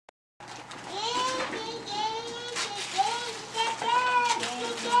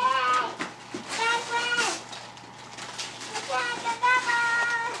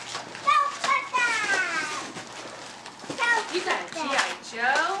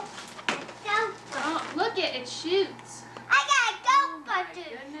it shoots. I gotta go for My this.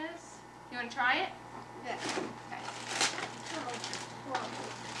 goodness. You want to try it? Yeah. Okay.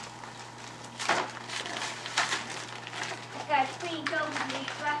 I got 3 gold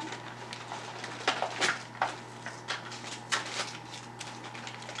these right.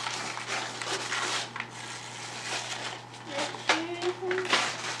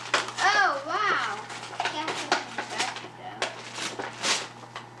 Oh wow! I got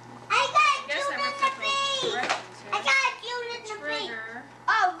Guess you I in ripped the up the beat. directions I here. got you in the beat. Trigger.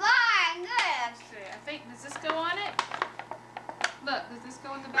 Oh wow, good. Let's see. I think, does this go on it? Look, does this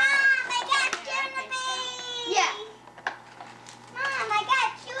go in the Mom, back? I got you Yeah, in the I think so. beat. Yeah. Mom, I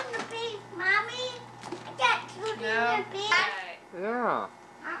got you in the beat, Mommy. I got you in No. the beat. Okay. Yeah.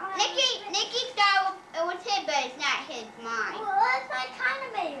 Nikki thought it was his, but it's not his, mine. Well, it's my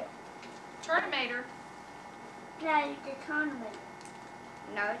tournament. Turnimator. No, it's the tournament.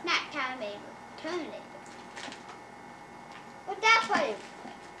 No, it's not tournament. Tournament. What's that for you?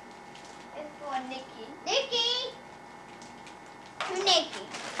 It's for Nikki. Nikki! To Nikki.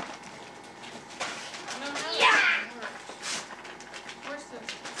 No, no. Yeah. Where's the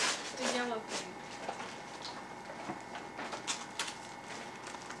yellow thing?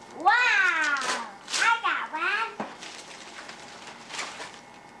 Wow! I got one.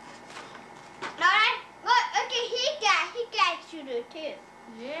 Alright, look at he got shooter too.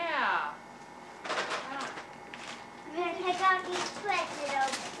 Yeah. I'm gonna take out these threads it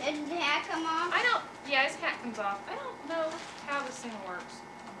open. Did the hat come off? Yeah, his hat comes off. I don't know how this thing works.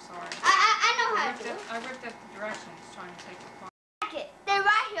 I'm sorry. I know how to do it. I ripped up the directions trying to take it apart. They're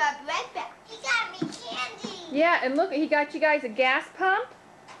right here, I'll be right back. He got me candy. Yeah, and look, he got you guys a gas pump.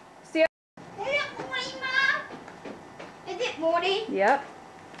 See? Is it morning, Mom? Is it morning? Yep.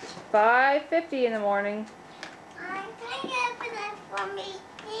 5:50 in the morning. Can you open it for me?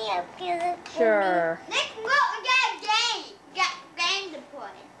 Can you open it for Sure. me? Nick, look, we got a game. We got a game to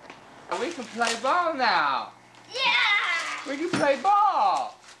play. We can play ball now. Yeah! We can play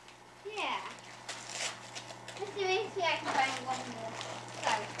ball. Yeah. Let's see if I can find one more.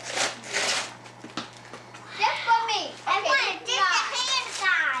 Sorry. Just for me. I want just the hand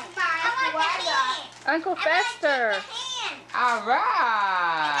side. I want the hand. Uncle I want Fester. just the hand. All I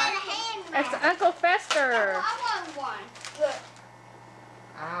right. got a hand That's now. Uncle Fester. I want one. Look.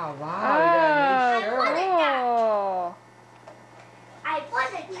 Oh, wow. Oh, You got a new shirt. cool. I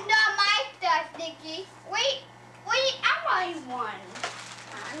want it. No, my stuff, Nikki. Wait, I want one.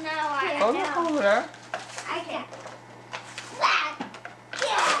 No, I Oh, look over there. I got that.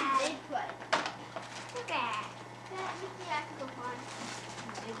 Yeah. Big one. Look at that. Nikki, I can go on.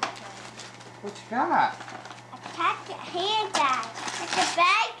 What you got? Attack the hand guy. It's the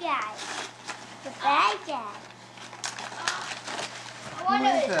bad guy. The bad guy. I want Who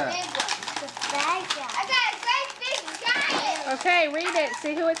is the that? big one. The bad guy. I got a great big giant. Okay, read it.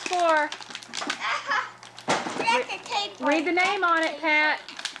 See who it's for. That's a tape. Read the name on it, Pat.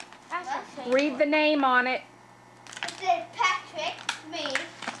 That's a tape. Read the name on it. It says Patrick, me.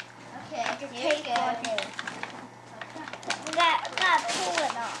 Okay, here we go. We gotta pull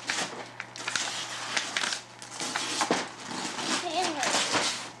it off.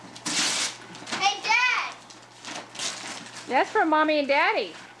 Hey, Dad. That's from Mommy and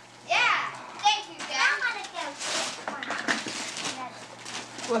Daddy. Yeah. Thank you, Dad. I'm gonna go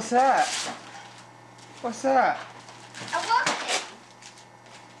What's that? What's that? I want it.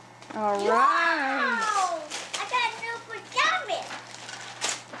 All right. Wow. I got new pajamas.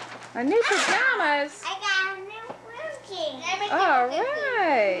 A new pajamas. I got a new routine. All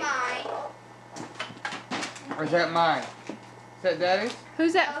right. Mine. Or is that mine? Is that Daddy's?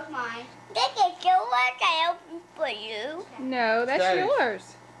 Who's That that? was mine. This is your work I opened for you. No, that's Daddy's.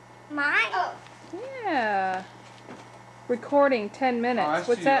 yours. Mine? Oh. Yeah. Recording 10 minutes. Oh, that's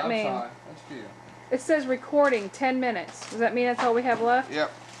What's you. that I'm mean? sorry. That's you. It says recording 10 minutes. Does that mean that's all we have left?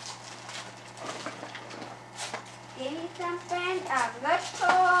 Yep. Give me something. Let's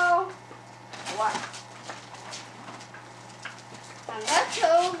go. What? Let's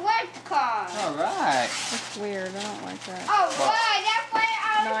go what car? All right. That's weird. I don't like that. Oh, right. That's what I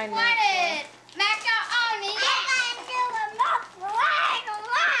always 9 minutes wanted. Macaroni. I'm going to do a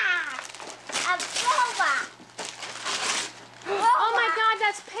Oh my God,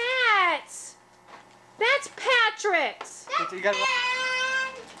 that's Pat's. That's Patrick's. But you got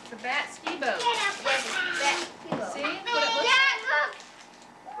The bat ski boat. See what it looks like? Yeah, look.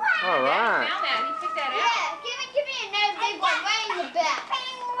 Wow. All right. Daddy found that. He picked that out. Yeah, give me another big one right in the back.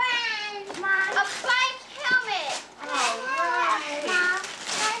 A bike helmet. All right. Mom,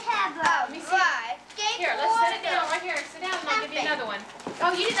 I have a Let me see. ride. Here, let's set it down right here. Sit down and I'll give you another one.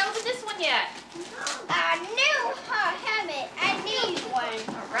 Oh, you didn't open this one yet. A new helmet. I need one.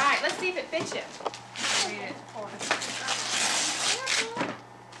 All right, let's see if it fits you. Read it for us. Let's see.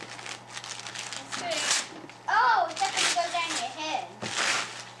 Oh, it's not gonna go down your head.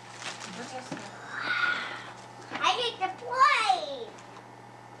 I get to play.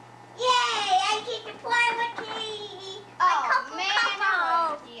 Yay! I get to play with the man.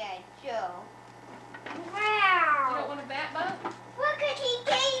 Yeah, Joe. You Wow. don't want a bat boat? Look what he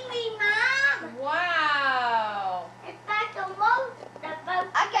gave me, Mom. Wow. It's like the boat. I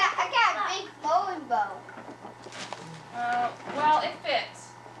got a big bowling boat. Well, it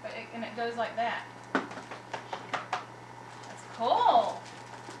fits, but and it goes like that. That's cool.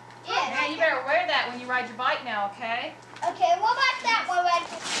 Yeah. Now you better wear that when you ride your bike now, okay? Okay, what about that one?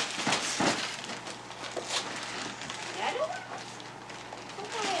 The other one?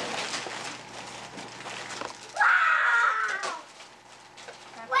 Okay. Wow!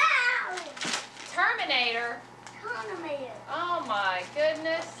 Wow! Terminator. Tournament. Oh my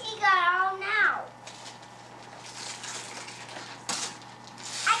goodness. He got all now.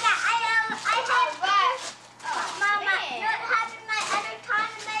 Mama, not having my other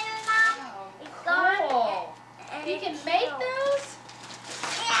tournament now. It's gone. Cool. And You can it's make still- those?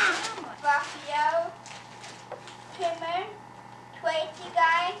 Yeah. Raphael, Timmer, Tracy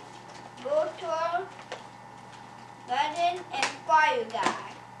guy, Motor, London, and Fire guy.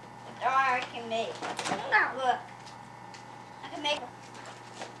 That's all I can make. Look. I can make.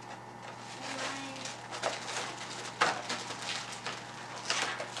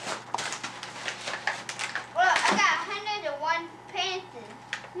 Look, I got 101 pants.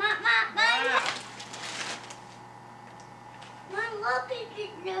 Mom, look at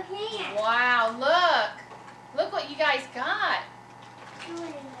your hand. Wow, look. Look what you guys got. Doing the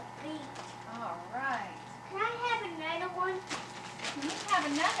beach. All right. Can I have another one? You have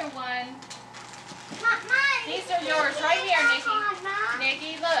another one. Mom, These are yours right here, Nikki. Mom.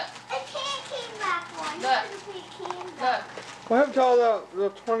 Nikki, look. I can't keep back one. Look. You can keep Look. What happened to all the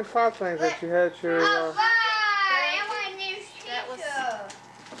 25 things that you had at your, Oh,